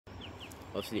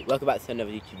Obviously, welcome back to another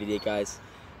YouTube video, guys.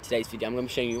 Today's video, I'm going to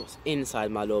be showing you what's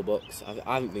inside my lure box.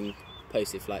 I haven't been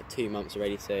posted for like 2 months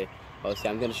already, so obviously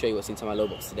I'm going to show you what's inside my lure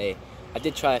box today. I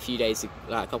did try a few days,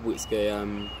 like a couple weeks ago,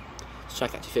 to try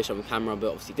to catch a fish on camera, but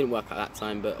obviously it didn't work out that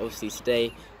time. But obviously today,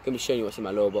 I'm going to be showing you what's in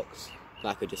my lure box,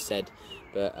 like I just said.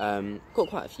 But got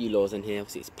quite a few lures in here.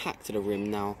 Obviously it's packed to the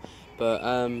rim now, but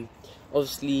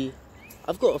obviously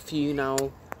I've got a few now.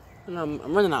 And I'm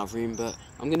running out of room, but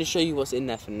I'm going to show you what's in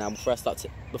there for now before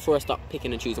I start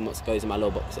picking and choosing what goes in my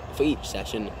lure box for each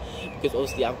session, because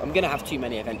obviously I'm going to have too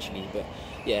many eventually. But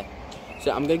yeah, so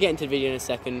I'm going to get into the video in a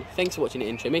second. Thanks for watching the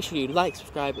intro. Make sure you like,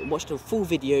 subscribe, and watch the full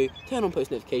video. Turn on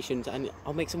post notifications, and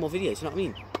I'll make some more videos. You know what I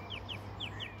mean?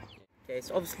 Okay,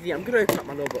 so obviously I'm going to open up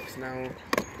my lure box now.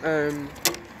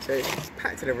 So it's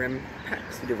packed to the rim,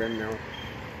 now.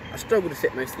 I struggle to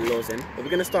fit most of the lures in, but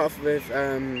we're going to start off with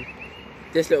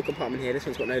this little compartment here. This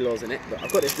one's got no lures in it, but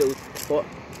I've got this little spot.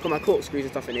 Got my corkscrews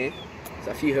and stuff in here. There's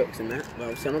a few hooks in that.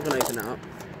 Well, so I'm not going to open that up.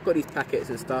 Got these packets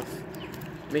and stuff.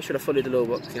 Make sure to follow the lure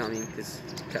box, you know what I mean? Because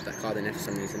I kept that card in there for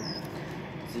some reason.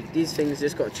 So these things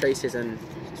just got traces and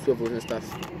swivels and stuff.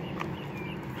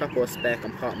 A couple of spare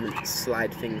compartment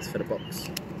slide things for the box.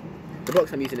 The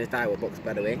box I'm using is Daiwa box,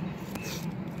 by the way.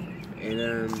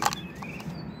 And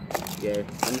yeah,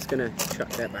 I'm just going to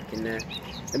chuck that back in there.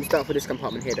 Let me start with this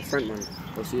compartment here, the front one.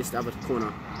 Obviously this is the other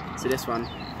corner. So this one,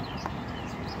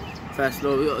 first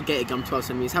lure, we got a Gator Gum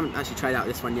 12cm. Haven't actually tried out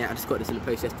this one yet. I just got this in the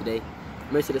post yesterday.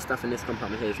 Most of the stuff in this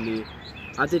compartment here is new.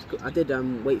 I did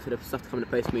wait for the stuff to come in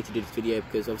the post for me to do this video,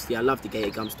 because obviously I love the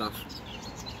Gator Gum stuff.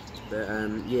 But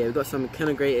yeah, we've got some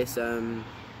Kenner Greatest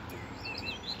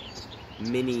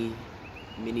mini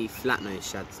flat nose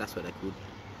shads. That's what they're called.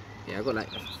 Yeah, I've got like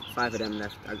 5 of them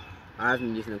left. I have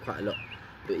been using them quite a lot.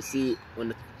 But you see on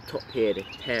the top here, they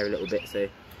tear a little bit, so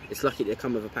it's lucky they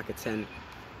come with a pack of 10.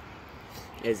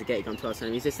 There's a Gator Gum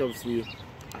 12cm. This obviously,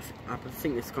 I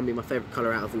think this is going to be my favourite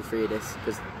colour out of all 3 of this,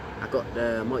 because I got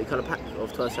the multicolour pack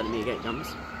of 12cm Gator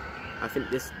Gums. I think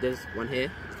this one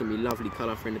here, it's going to be a lovely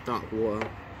colour for in the dark water.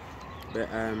 But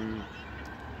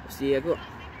see, I'm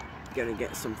going to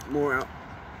get some more out.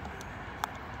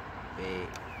 Okay,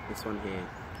 this one here.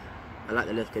 I like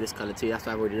the look of this colour too, that's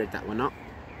why I've already rigged that one up.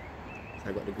 So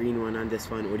I've got the green one and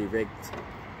this one already rigged.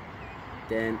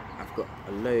 Then I've got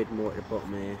a load more at the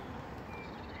bottom here.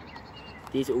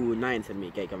 These are all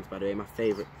 9cm Gator Gums, by the way. My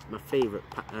favourite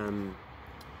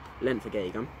length for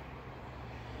Gator Gum.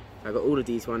 I've got all of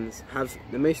these ones. Have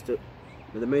the most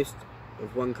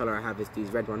of one colour I have is these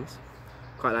red ones.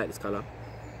 Quite like this colour.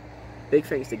 Big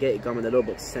thanks to Gator Gum and the lure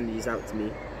box for sending these out to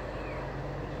me.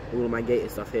 All of my Gator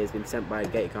stuff here has been sent by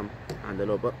Gator Gum and the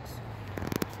lure box.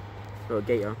 For a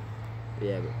Gator. But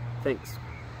yeah, but thanks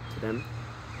to them.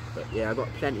 But yeah, I've got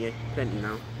plenty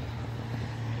now.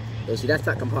 See, that's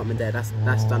that compartment there. That's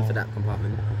done for that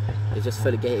compartment. It's just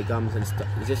full of Gator Gums and stuff.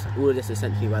 It's just all of this is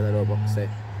sent to me by the lure box, so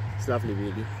it's lovely,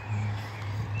 really.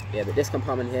 Yeah, but this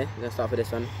compartment here, I'm gonna start with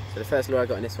this one. So the first lure I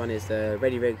got in this one is the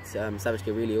Ready Rigged Savage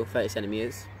Gear Reel,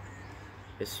 30cm.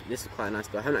 This is quite a nice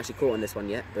lure. I haven't actually caught on this one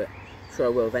yet, but I'm sure I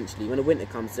will eventually. When the winter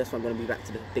comes, this one I'm gonna be back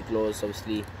to the big lures.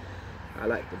 Obviously, I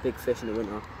like the big fish in the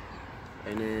winter.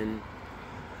 And then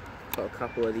got a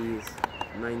couple of these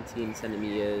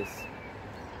 19cm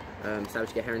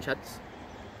Savage Gear Herring Shads.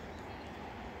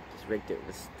 Just rigged it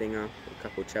with a stinger, with a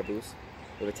couple of trebles,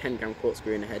 with a 10g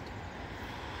corkscrew in the head.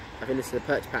 I think this is a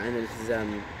perch pattern and this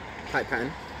is pipe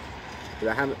pattern. But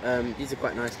I have these are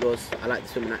quite nice lures. I like the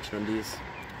swimming action on these.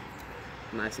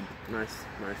 Nice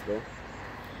lure.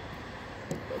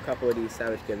 Got a couple of these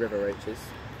Savage Gear River Roaches.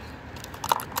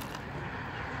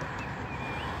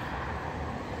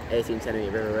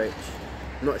 18cm River Roach.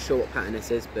 I'm not sure what pattern this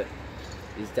is, but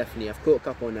it's definitely, I've caught a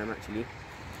couple on them actually.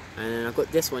 And I've got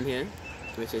this one here,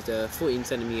 which is a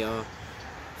 14cm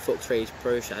Fox Rage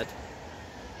Pro Shad.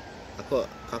 I've got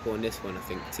a couple on this one, I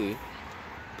think, too.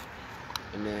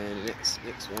 And then next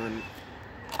one.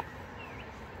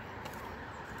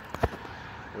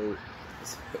 Oh,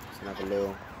 this hook's another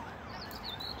lure.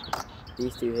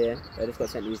 These two here, I just got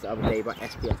sent these the other day by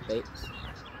SPF Baits.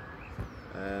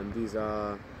 These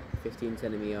are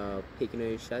 15cm Pig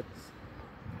Nose Shads.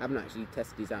 I haven't actually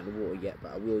tested these out in the water yet,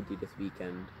 but I will do this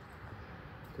weekend,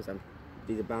 because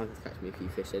these are bound to catch me a few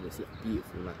fish. They just look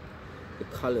beautiful. Like the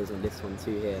colours on this one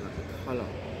too here, like the colour.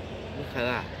 Look at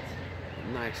that,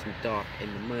 nice and dark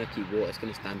in the murky water. It's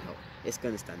going to stand out. It's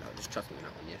going to stand out. Just trust me on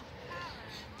that one, yeah.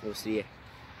 Obviously, yeah.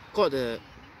 Got the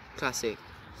classic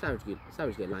Savage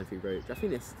Gear Line Free Roach. I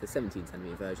think this is the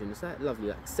 17cm version. It's that lovely,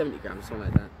 like 70 grams, something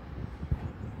like that.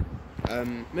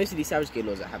 Most of these Savage Gear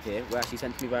lures I have here were actually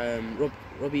sent to me by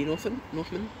Robbie Northman.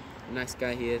 Nice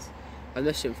guy he is. I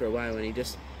messaged him for a while, and he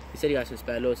said he had some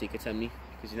spare lures he could send me,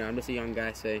 because I'm just a young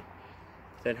guy, so I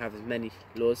don't have as many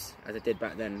lures as I did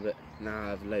back then, but now I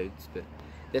have loads. But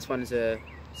this one's a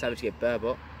Savage Gear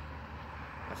Burbot.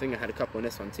 I think I had a couple on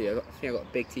this one too. I think I got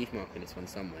a big teeth mark in this one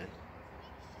somewhere.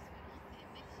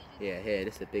 Yeah, here,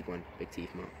 this is a big one, big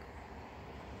teeth mark.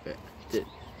 But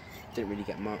didn't really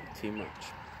get marked too much.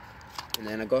 And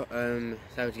then I got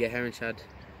Savage Gear Heron Shad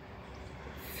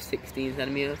 16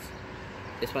 centimeters.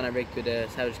 This one I rigged with a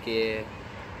Savage Gear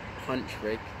Punch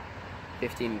rig,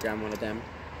 15 gram one of them.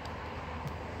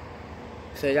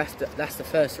 So that's the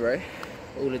first row.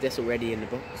 All of this already in the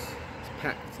box. It's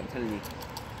packed, I'm telling you.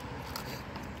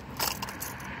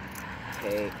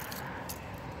 Okay.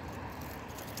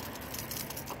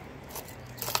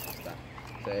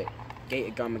 So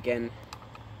gator gum again,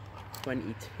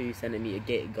 22 centimeter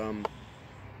gator gum.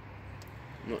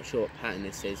 I'm not sure what pattern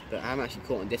this is, but I haven't actually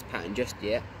caught on this pattern just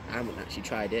yet. I haven't actually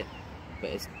tried it, but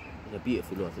it's a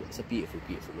beautiful lure. It's a beautiful,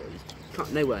 beautiful lure. You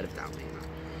can't, no word of doubt, mate.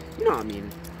 You know what I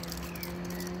mean?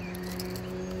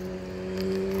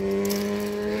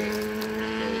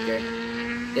 There we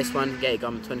go. This one, gator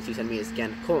gum, 22 centimeters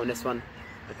again. Caught on this one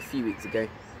like a few weeks ago.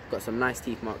 Got some nice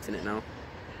teeth marks in it now.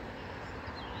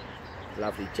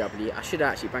 Lovely jubbly. I should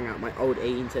actually bang out my old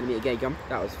 18 centimeter gator gum.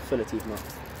 That was full of teeth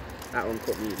marks. That one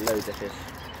caught me loads of fish.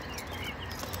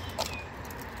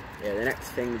 Yeah, the next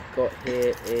thing we've got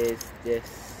here is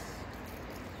this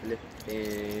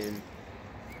flipping.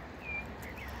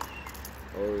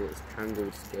 Oh, it's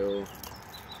tangled still.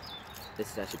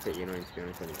 This is actually pretty annoying, to be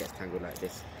honest, when it gets tangled like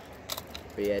this.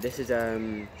 But yeah, this is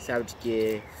Savage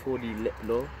Gear 40 lip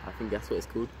lure. I think that's what it's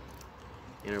called.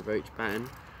 In a roach pattern.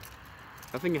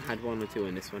 I think I had one or two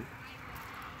in this one.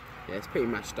 Yeah, it's pretty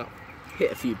matched up.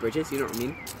 Hit a few bridges, you know what I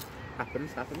mean?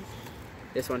 Happens.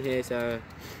 This one here is a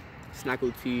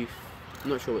Snaggletooth. I'm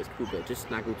not sure what it's called, but just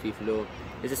Snaggletooth lure.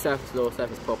 It's a surface lure,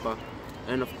 surface popper,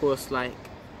 and of course, like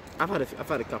I've had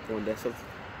a couple on this.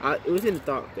 It was in the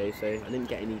dark though, so I didn't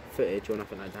get any footage or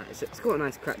nothing like that. It's got a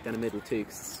nice crack down the middle too,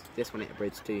 because this one hit a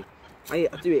bridge too. I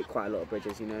do hit quite a lot of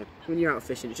bridges, you know. When you're out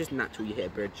fishing, it's just natural you hit a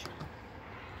bridge.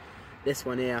 This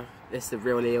one here, this is the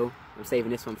Real Eel. I'm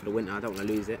saving this one for the winter. I don't want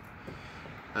to lose it.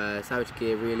 Savage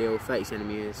Gear Real Eel, 30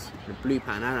 centimeters. The blue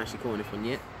pattern. I haven't actually caught on this one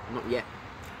yet, not yet.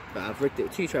 But I've rigged it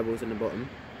with 2 trebles in the bottom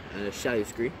and a shallow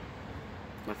screw.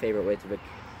 My favourite way to rig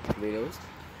Real Eels.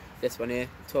 This one here,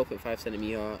 12.5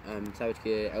 centimeter Savage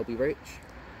Gear LB Roach.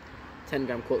 10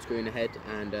 gram corkscrew in the head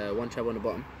and 1 treble on the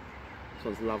bottom. This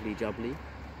one's lovely jubbly.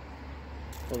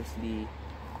 Obviously,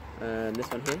 this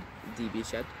one here, DB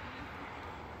Shad.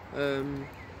 I'm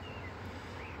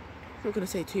not going to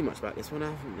say too much about this one.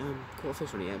 I haven't caught a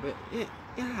fish on it yet, but it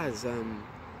has.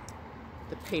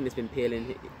 The paint has been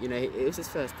peeling. You know, it was the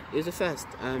first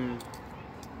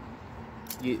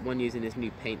one using this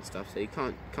new paint stuff, so you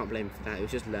can't blame him for that. It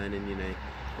was just learning, you know.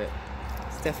 But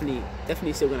it's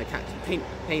definitely still going to catch.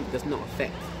 Paint does not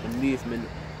affect the movement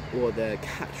or the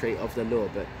catch rate of the lure,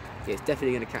 but yeah, it's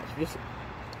definitely going to catch. Just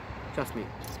trust me,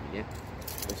 yeah.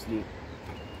 Obviously,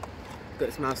 got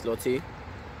this mouse lure too.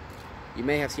 You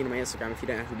may have seen on my Instagram. If you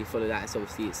don't actually follow that,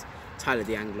 it's Tyler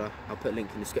the Angler. I'll put a link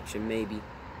in the description, maybe,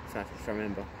 if I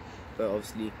remember. But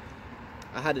obviously,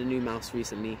 I had a new mouse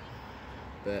recently,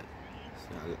 but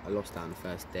I lost that on the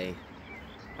first day.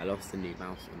 I lost the new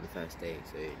mouse on the first day,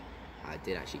 so I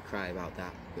did actually cry about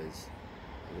that because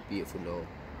it was a beautiful lure,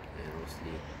 and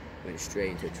obviously went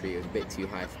straight into a tree. It was a bit too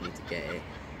high for me to get it,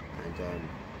 and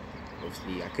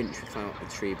obviously I couldn't climb up the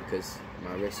tree because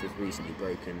my wrist was recently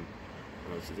broken, and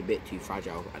obviously it's a bit too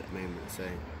fragile at the moment, so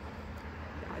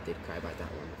yeah, I did cry about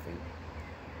that one, I think.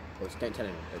 Obviously, don't tell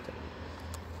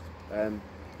anyone,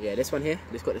 yeah, this one here,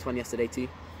 just got this one yesterday too.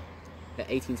 The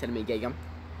 18 centimeter gator gum.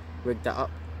 Rigged that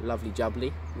up, lovely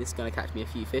jubbly. This is going to catch me a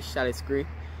few fish. Shallow screw,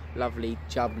 lovely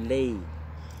jubbly.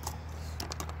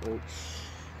 Oh.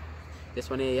 This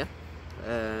one here,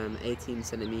 yeah. 18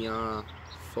 centimeter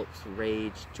Fox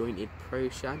Rage Jointed Pro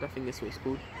Shad, I think that's what it's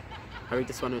called. I rigged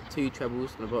this one with 2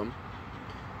 trebles on the bottom.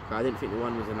 But I didn't think the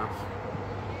one was enough.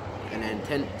 And then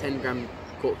 10 gram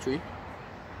corkscrew.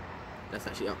 That's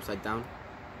actually upside down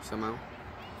somehow.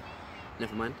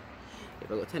 Never mind. I've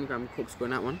got 10 gram corkscrew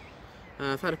on that one.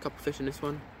 I've had a couple of fish in this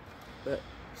one, but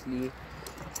obviously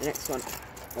the next one,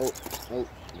 oh,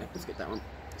 yeah, let's get that one.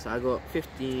 So I got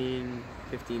 15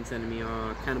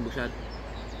 centimeter Cannibal Shad,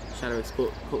 shallow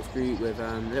corkscrew with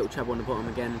a little treble on the bottom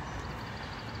again.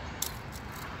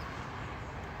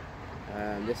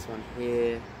 This one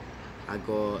here, I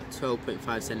got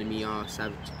 12.5 centimeter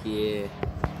Savage Gear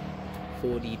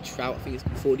 40 trout, I think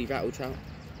it's 40 rattle trout.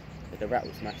 But the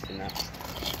rattle smashed in that.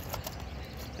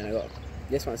 And I got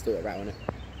this one's still got a rattle on it.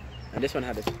 And this one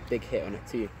had a big hit on it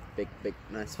too. Big,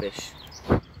 nice fish.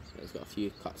 So it's got a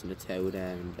few cuts on the tail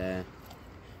there and there.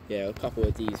 Yeah, a couple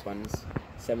of these ones.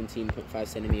 17.5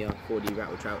 centimeter 4D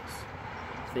rattle trouts.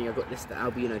 I think I got this, the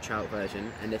albino trout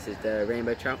version, and this is the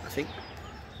rainbow trout, I think.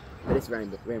 But this is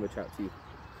rainbow trout too.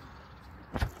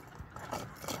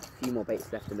 A few more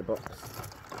baits left in the box.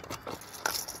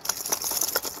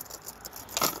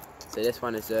 So this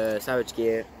one is a Savage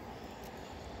Gear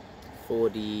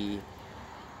 4D.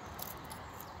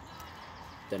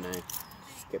 Don't know.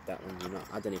 Skip that one.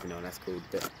 I don't even know what that's called,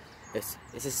 but it's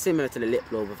just similar to the lip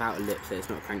lure without a lip, so it's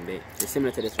not a crankbait. It's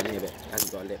similar to this one here, but it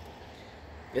hasn't got a lip.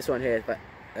 This one here is like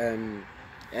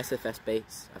SFS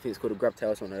baits. I think it's called a grub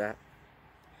tail or something like that.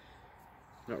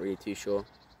 Not really too sure.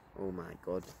 Oh my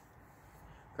god.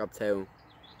 Grub tail.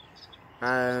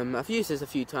 I've used this a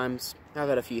few times. I've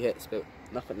had a few hits, but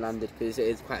nothing landed because it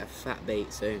is quite a fat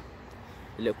bait, so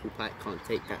the local pike can't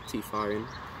take that too far in.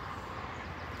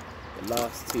 The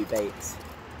last two baits,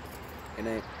 you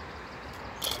know,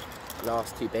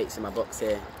 last two baits in my box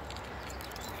here.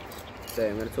 So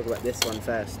I'm going to talk about this one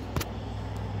first.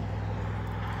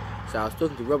 So I was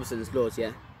talking to Robertson's Lures,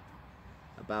 yeah,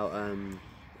 about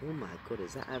oh my god,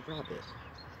 is that a rabbit?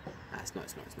 Nah, it's not.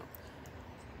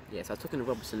 Yeah, so I was talking to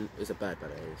Robertson. It was a bird, by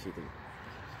the way, if you didn't.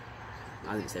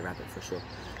 I didn't say rabbit for sure.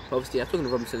 But obviously, I was talking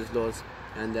to Robertson's Lures,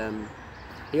 and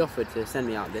he offered to send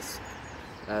me out this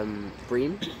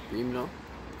bream lure.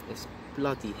 It's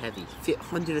bloody heavy,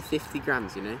 150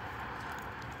 grams, you know.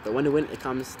 But when the winter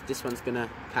comes, this one's gonna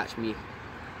catch me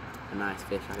a nice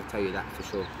fish. I can tell you that for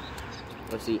sure.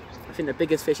 Obviously, I think the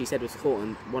biggest fish he said was caught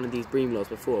on one of these bream lures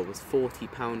before was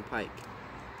 40-pound pike,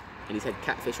 and he said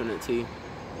catfish on it too.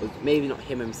 Well, maybe not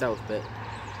him himself, but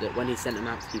that when he sent them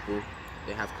out to people,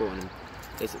 they have caught on him.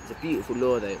 It's a beautiful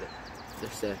lure though.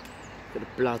 Just got the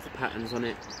blood patterns on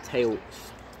it, tail.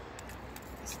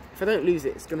 If I don't lose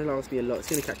it, it's gonna last me a lot. It's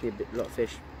gonna catch me a lot of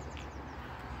fish.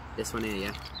 This one here,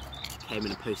 yeah, came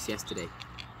in a post yesterday.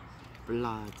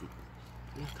 Bloody,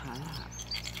 look at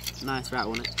that. Nice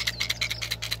rattle on it.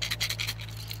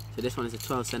 So this one is a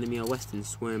 12 centimeter Western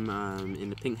swim in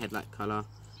the pink headlight colour.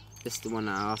 This is the one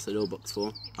that I asked the little box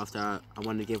for after I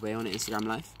won the giveaway on Instagram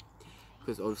Live,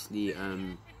 because obviously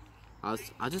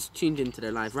I just tuned into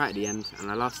the live right at the end,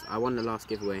 and I won the last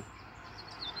giveaway.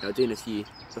 They were doing a few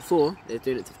before. They were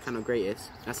doing it to Canal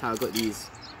Greatest. That's how I got these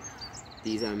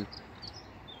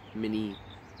mini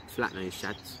flat nose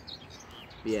shads.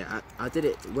 But yeah, I did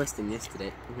it Western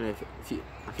yesterday. I don't know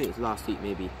I think it was last week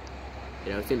maybe.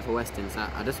 Yeah, I was doing it for Western, so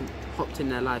I just hopped in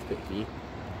there live quickly,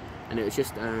 and it was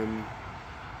just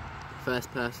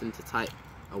first person to type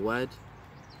a word,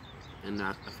 and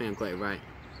I think I got it right.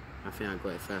 I think I got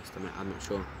it first. I'm not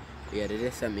sure. But yeah, they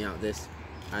just sent me out this.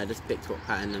 I just picked what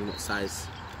pattern and what size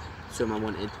swim I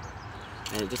wanted,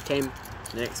 and it just came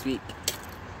the next week.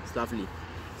 It's lovely.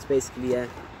 It's basically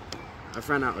I've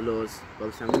ran out of lures.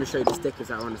 Obviously, I'm going to show you the stickers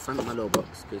that are on the front of my lure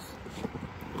box, because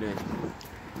you know,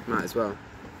 might as well.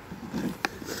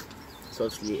 So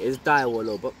obviously it's Direwall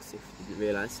lure box, if you didn't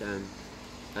realise.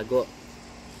 I got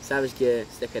Savage Gear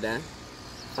sticker there,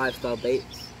 5-star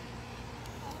baits,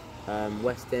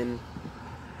 Western,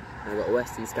 I got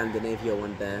Western Scandinavia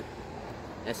one there,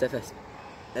 SFS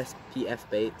SPF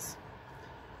baits,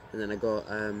 and then I got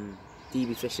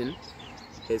DB Fishing,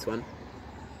 here's one.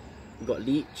 I got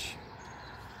Leech,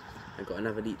 I got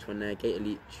another Leech one there, Gator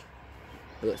Leech.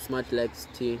 I got Smudge Legs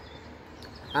too.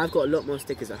 I've got a lot more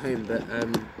stickers at home, but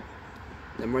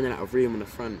I'm running out of room on the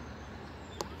front.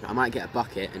 I might get a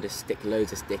bucket and just stick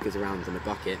loads of stickers around in the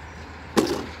bucket.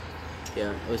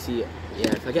 Yeah, obviously,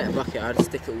 yeah, if I get a bucket, I'll just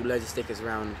stick loads of stickers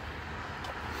around.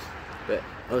 But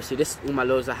obviously, all my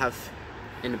lures I have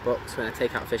in the box when I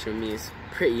take out fishing with me is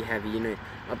pretty heavy, you know.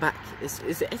 My back, it's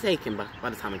aching by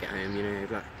the time I get home, you know.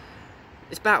 Like,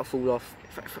 it's about to fall off.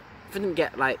 If I didn't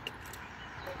get, like,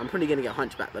 I'm probably going to get a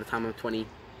hunchback by the time I'm 20.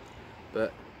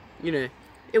 But, you know,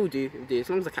 it will do. As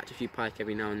long as I catch a few pike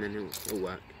every now and then, it'll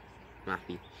work. I'm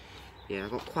happy. Yeah,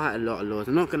 I've got quite a lot of lures.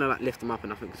 I'm not going to like lift them up or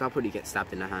nothing, because I'll probably get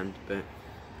stabbed in the hand. But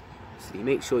obviously,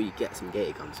 make sure you get some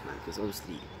gator gums, man. Because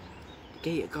obviously,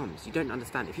 gator gums, you don't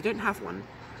understand. If you don't have one,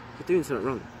 you're doing something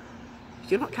wrong.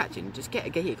 If you're not catching, just get a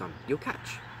gator gum. You'll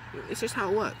catch. It's just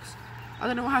how it works. I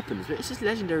don't know what happens, but it's just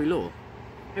legendary lore.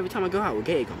 Every time I go out with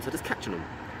gator gums, I just catch on them.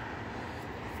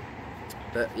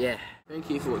 But yeah, thank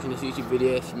you for watching this YouTube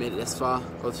video. If you made it this far,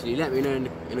 obviously let me know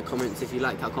in the comments if you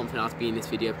liked how confident I was being in this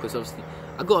video, because obviously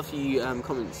I got a few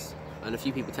comments and a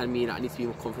few people telling me that I need to be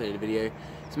more confident in the video,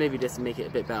 so maybe just make it a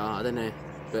bit better, I don't know,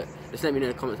 but just let me know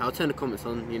in the comments. I'll turn the comments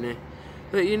on, you know.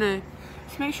 But you know,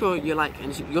 just make sure you like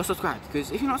and you're subscribed,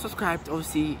 because if you're not subscribed,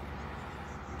 obviously,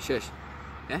 shush,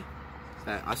 yeah?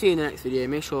 So I'll see you in the next video.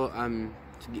 Make sure to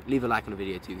leave a like on the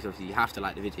video too, because obviously you have to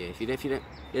like the video. If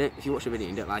you watch the video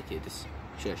and don't like it, just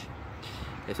shush.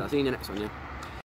 Okay, so I'll see you in the next one, yeah.